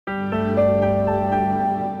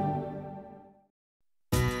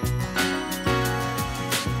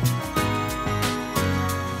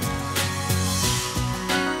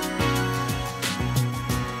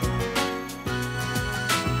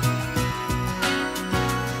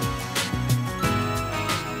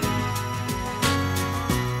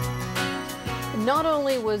Not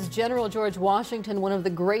only was General George Washington one of the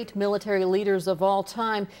great military leaders of all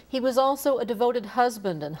time, he was also a devoted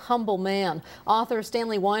husband and humble man. Author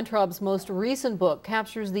Stanley Weintraubs' most recent book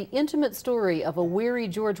captures the intimate story of a weary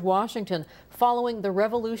George Washington following the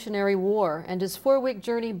Revolutionary War and his 4-week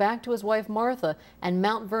journey back to his wife Martha and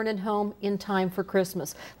Mount Vernon home in time for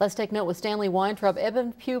Christmas. Let's take note with Stanley Weintraub,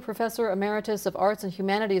 Eben Pugh Professor Emeritus of Arts and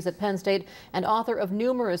Humanities at Penn State and author of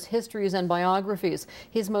numerous histories and biographies.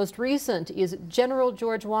 His most recent is General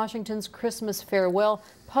George Washington's Christmas Farewell,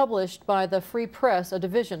 published by the Free Press, a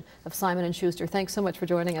division of Simon & Schuster. Thanks so much for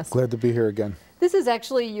joining us. Glad to be here again. This is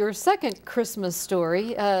actually your second Christmas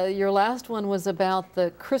story. Your last one was about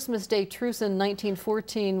the Christmas Day truce in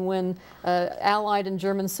 1914 when Allied and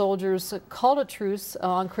German soldiers called a truce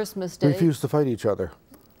on Christmas Day. Refused to fight each other.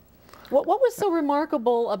 What was so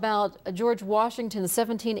remarkable about George Washington's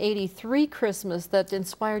 1783 Christmas that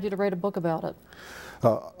inspired you to write a book about it?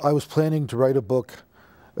 I was planning to write a book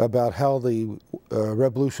about how the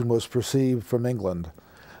revolution was perceived from England,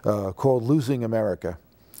 called Losing America.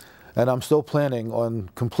 And I'm still planning on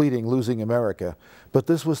completing Losing America, but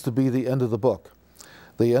this was to be the end of the book,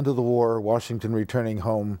 the end of the war, Washington returning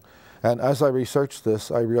home. And as I researched this,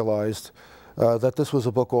 I realized that this was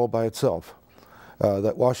a book all by itself,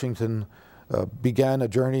 that Washington began a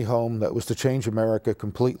journey home that was to change America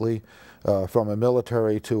completely from a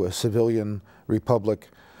military to a civilian republic,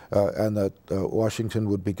 and that Washington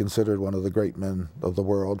would be considered one of the great men of the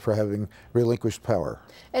world for having relinquished power.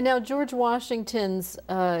 And now George Washington's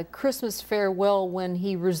Christmas farewell when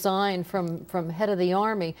he resigned from head of the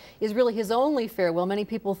army is really his only farewell. Many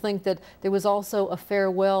people think that there was also a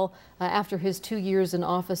farewell after his 2 years in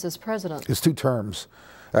office as president. His two terms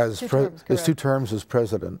as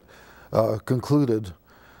president concluded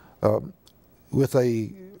with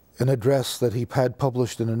an address that he had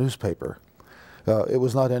published in a newspaper. It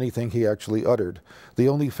was not anything he actually uttered. The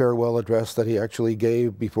only farewell address that he actually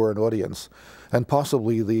gave before an audience, and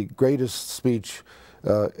possibly the greatest speech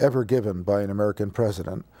ever given by an American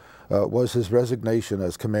president, was his resignation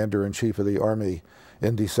as Commander-in-Chief of the Army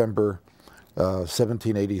in December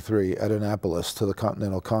 1783 at Annapolis to the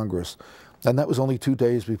Continental Congress. And that was only 2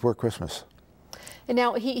 days before Christmas. And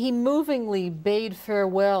now he movingly bade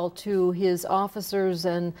farewell to his officers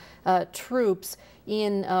and troops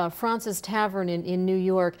in Fraunces Tavern in New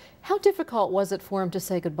York. How difficult was it for him to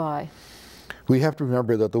say goodbye? We have to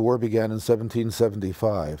remember that the war began in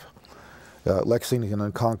 1775. Lexington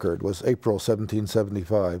and Concord was April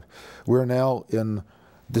 1775. We're now in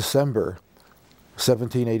December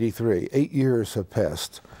 1783. 8 years have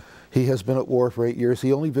passed. He has been at war for 8 years.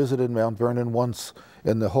 He only visited Mount Vernon once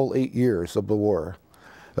in the whole 8 years of the war.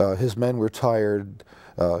 His men were tired.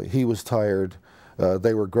 He was tired.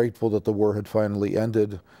 They were grateful that the war had finally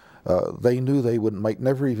ended. They knew they might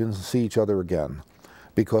never even see each other again,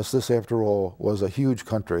 because this, after all, was a huge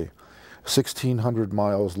country, 1,600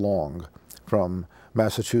 miles long from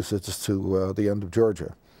Massachusetts to the end of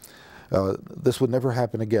Georgia. This would never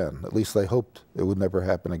happen again. At least they hoped it would never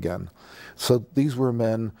happen again. So these were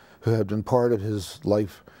men who had been part of his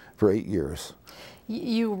life for 8 years.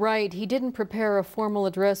 You write, he didn't prepare a formal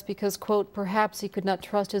address because, quote, perhaps he could not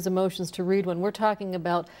trust his emotions to read one. We're talking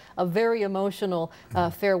about a very emotional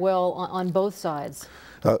farewell on both sides.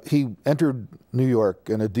 He entered New York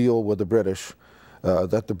in a deal with the British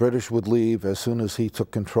that the British would leave as soon as he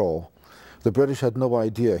took control. The British had no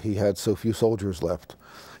idea he had so few soldiers left.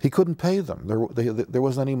 He couldn't pay them. There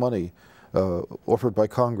wasn't any money offered by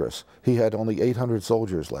Congress. He had only 800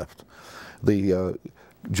 soldiers left. The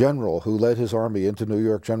general who led his army into New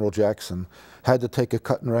York, General Jackson, had to take a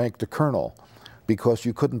cut in rank to colonel because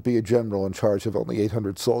you couldn't be a general in charge of only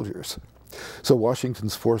 800 soldiers. So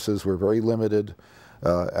Washington's forces were very limited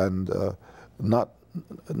and not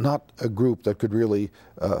a group that could really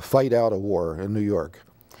fight out a war in New York.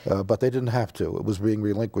 But they didn't have to. It was being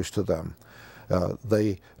relinquished to them.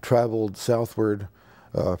 They traveled southward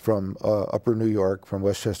from upper New York, from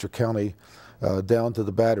Westchester County, down to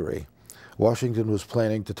the Battery. Washington was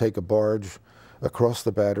planning to take a barge across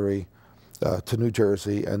the Battery to New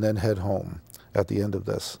Jersey and then head home at the end of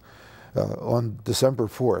this. On December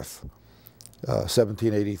 4th,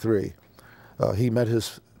 1783, he met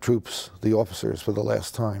his troops, the officers, for the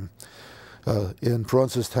last time. In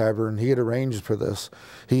Fraunces Tavern, he had arranged for this.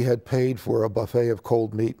 He had paid for a buffet of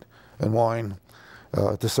cold meat and wine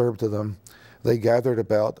to serve to them. They gathered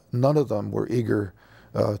about. None of them were eager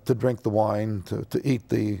to drink the wine, to eat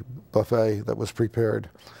the buffet that was prepared.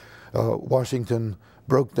 Washington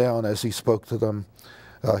broke down as he spoke to them.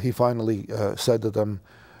 He finally said to them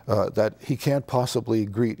that he can't possibly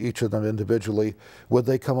greet each of them individually. Would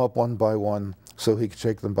they come up one by one so he could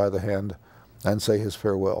shake them by the hand and say his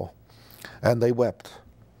farewell. And they wept.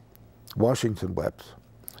 Washington wept.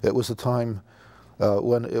 It was a time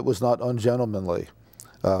when it was not ungentlemanly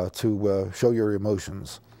to show your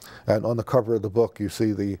emotions. And on the cover of the book, you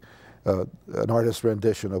see an artist's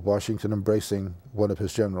rendition of Washington embracing one of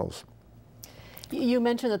his generals. You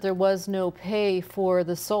mentioned that there was no pay for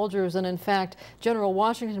the soldiers, and in fact, General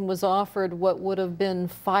Washington was offered what would have been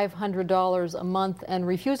 $500 a month and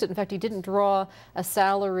refused it. In fact, he didn't draw a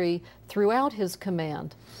salary throughout his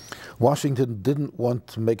command. Washington didn't want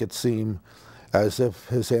to make it seem as if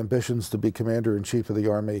his ambitions to be commander-in-chief of the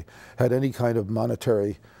Army had any kind of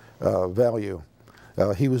monetary value.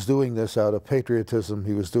 He was doing this out of patriotism.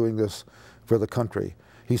 He was doing this for the country.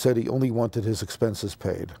 He said he only wanted his expenses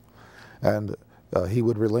paid, and he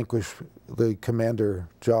would relinquish the commander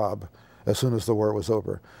job as soon as the war was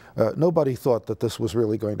over. Nobody thought that this was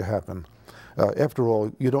really going to happen. After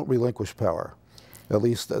all, you don't relinquish power. At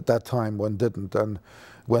least at that time one didn't. And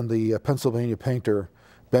when the Pennsylvania painter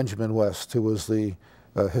Benjamin West, who was the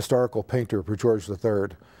historical painter for George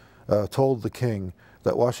III, told the king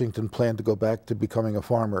that Washington planned to go back to becoming a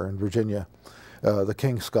farmer in Virginia, the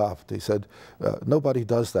king scoffed. He said, nobody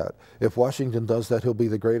does that. If Washington does that, he'll be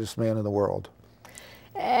the greatest man in the world.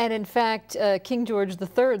 And in fact, King George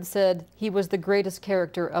III said he was the greatest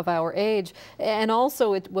character of our age. And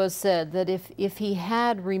also it was said that if he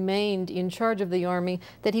had remained in charge of the Army,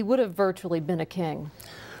 that he would have virtually been a king.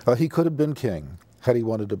 He could have been king had he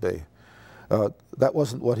wanted to be. That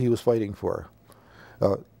wasn't what he was fighting for.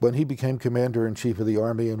 When he became commander-in-chief of the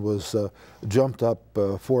Army and was jumped up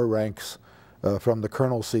 4 ranks from the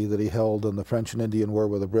colonelcy that he held in the French and Indian War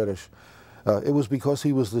with the British, it was because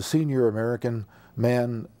he was the senior American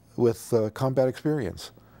man with combat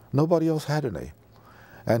experience. Nobody else had any.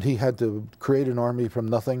 And he had to create an army from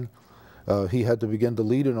nothing. He had to begin to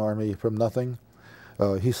lead an army from nothing.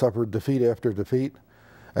 He suffered defeat after defeat,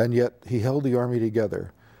 and yet he held the army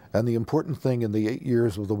together. And the important thing in the 8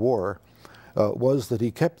 years of the war was that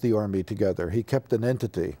he kept the army together. He kept an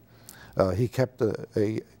entity. He kept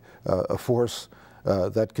a force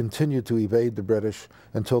that continued to evade the British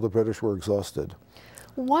until the British were exhausted.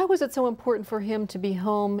 Why was it so important for him to be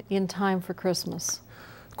home in time for Christmas?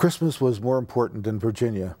 Christmas was more important in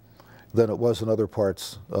Virginia than it was in other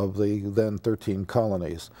parts of the then 13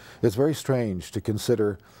 colonies. It's very strange to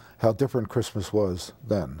consider how different Christmas was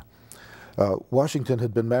then. Washington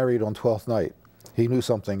had been married on Twelfth Night. He knew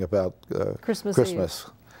something about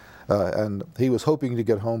Christmas. And he was hoping to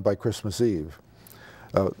get home by Christmas Eve.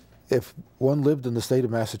 If one lived in the state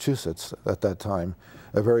of Massachusetts at that time,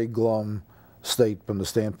 a very glum state from the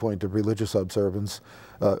standpoint of religious observance,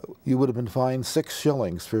 you would have been fined 6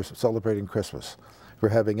 shillings for celebrating Christmas, for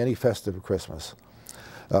having any festive Christmas.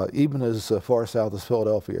 Even as far south as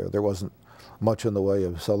Philadelphia, there wasn't much in the way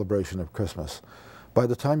of celebration of Christmas. By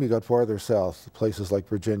the time you got farther south, places like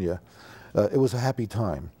Virginia, it was a happy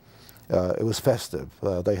time. It was festive.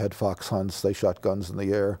 They had fox hunts, they shot guns in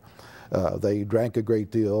the air, they drank a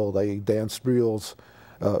great deal, they danced reels,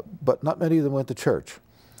 but not many of them went to church.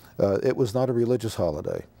 It was not a religious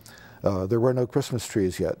holiday. There were no Christmas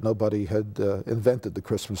trees yet. Nobody had invented the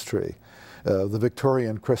Christmas tree. The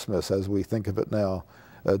Victorian Christmas, as we think of it now,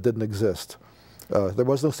 didn't exist. There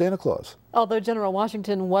was no Santa Claus. Although General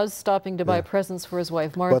Washington was stopping to buy presents for his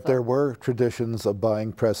wife, Martha. But there were traditions of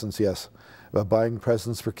buying presents, yes, buying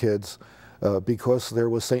presents for kids, because there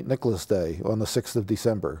was St. Nicholas Day on the 6th of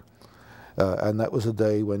December. And that was a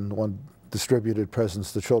day when one distributed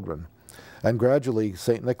presents to children. And gradually,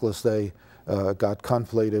 St. Nicholas Day got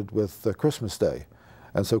conflated with Christmas Day.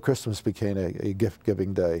 And so Christmas became a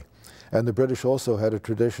gift-giving day. And the British also had a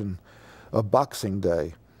tradition of Boxing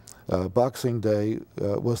Day. Boxing Day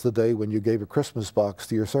was the day when you gave a Christmas box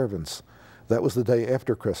to your servants. That was the day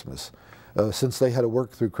after Christmas. Since they had to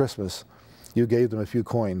work through Christmas, you gave them a few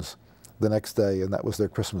coins the next day, and that was their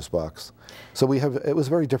Christmas box. So it was a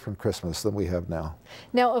very different Christmas than we have now.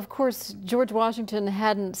 Now, of course, George Washington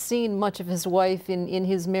hadn't seen much of his wife in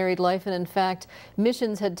his married life, and in fact,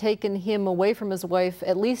 missions had taken him away from his wife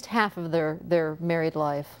at least half of their married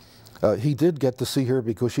life. He did get to see her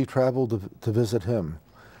because she traveled to visit him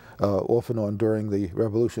off and on during the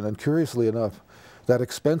Revolution. And curiously enough, that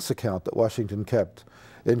expense account that Washington kept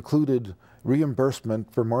included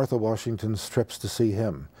reimbursement for Martha Washington's trips to see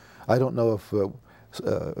him. I don't know if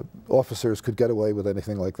officers could get away with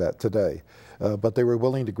anything like that today, but they were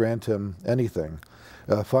willing to grant him anything.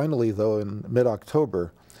 Finally, though, in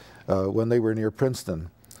mid-October, when they were near Princeton,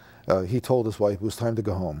 he told his wife it was time to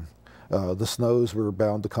go home. The snows were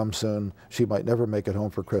bound to come soon. She might never make it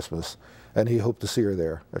home for Christmas, and he hoped to see her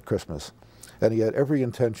there at Christmas. And he had every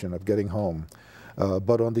intention of getting home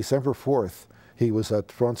But on December 4th, he was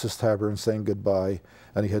at Fraunces Tavern saying goodbye,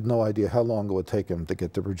 and he had no idea how long it would take him to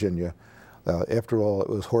get to Virginia. After all, it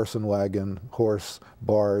was horse and wagon, horse,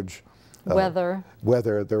 barge, weather.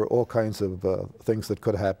 There were all kinds of things that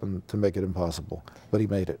could happen to make it impossible, but he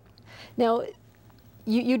made it. Now,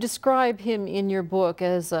 you describe him in your book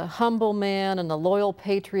as a humble man and a loyal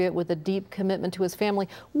patriot with a deep commitment to his family.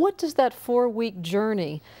 What does that 4-week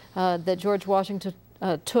journey that George Washington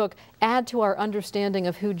took add to our understanding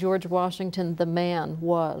of who George Washington, the man,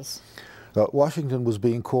 was? Washington was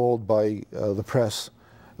being called by the press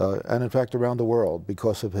and in fact around the world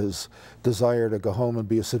because of his desire to go home and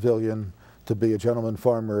be a civilian, to be a gentleman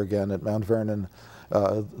farmer again at Mount Vernon,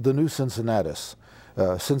 the new Cincinnatus.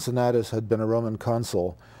 Cincinnatus had been a Roman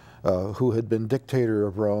consul who had been dictator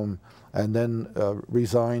of Rome and then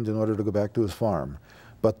resigned in order to go back to his farm.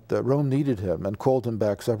 But Rome needed him and called him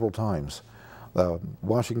back several times.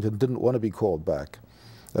 Washington didn't want to be called back,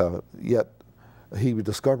 yet he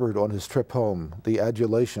discovered on his trip home the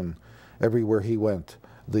adulation everywhere he went,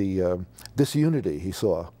 the disunity he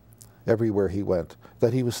saw everywhere he went,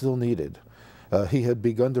 that he was still needed. He had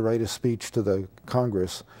begun to write a speech to the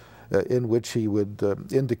Congress in which he would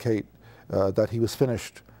indicate that he was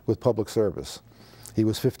finished with public service. He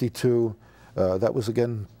was 52. That was,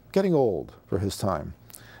 again, getting old for his time,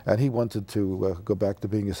 and he wanted to go back to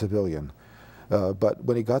being a civilian. But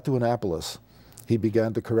when he got to Annapolis, he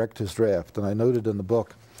began to correct his draft, and I noted in the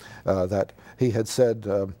book that he had said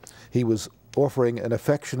he was offering an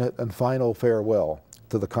affectionate and final farewell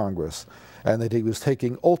to the Congress, and that he was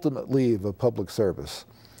taking ultimate leave of public service.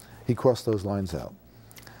 He crossed those lines out.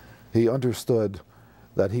 He understood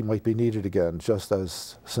that he might be needed again, just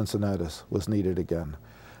as Cincinnatus was needed again.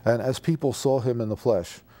 And as people saw him in the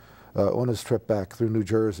flesh on his trip back through New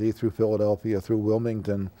Jersey, through Philadelphia, through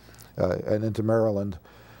Wilmington, and into Maryland,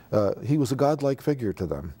 he was a godlike figure to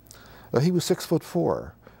them. He was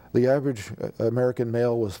 6'4". The average American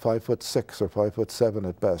male was 5'6" or 5'7"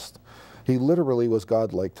 at best. He literally was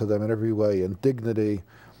godlike to them in every way, in dignity,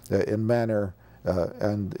 in manner,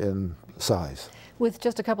 and in size. With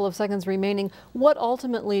just a couple of seconds remaining, what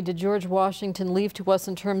ultimately did George Washington leave to us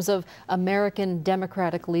in terms of American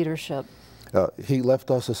democratic leadership? He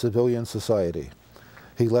left us a civilian society.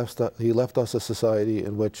 He left us a society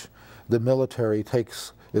in which the military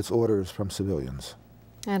takes its orders from civilians.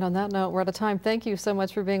 And on that note, we're out of time. Thank you so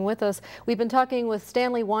much for being with us. We've been talking with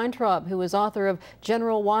Stanley Weintraubs, who is author of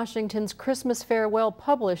General Washington's Christmas Farewell,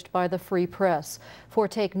 published by the Free Press. For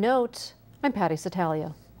Take Note, I'm Patty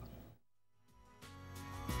Satalia.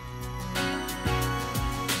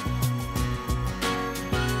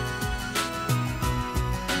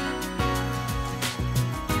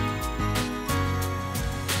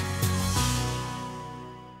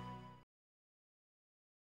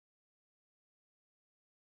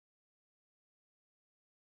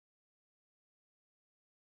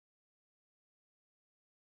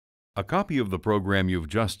 A copy of the program you've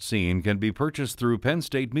just seen can be purchased through Penn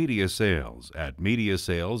State Media Sales at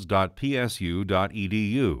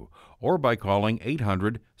mediasales.psu.edu or by calling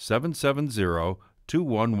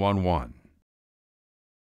 800-770-2111.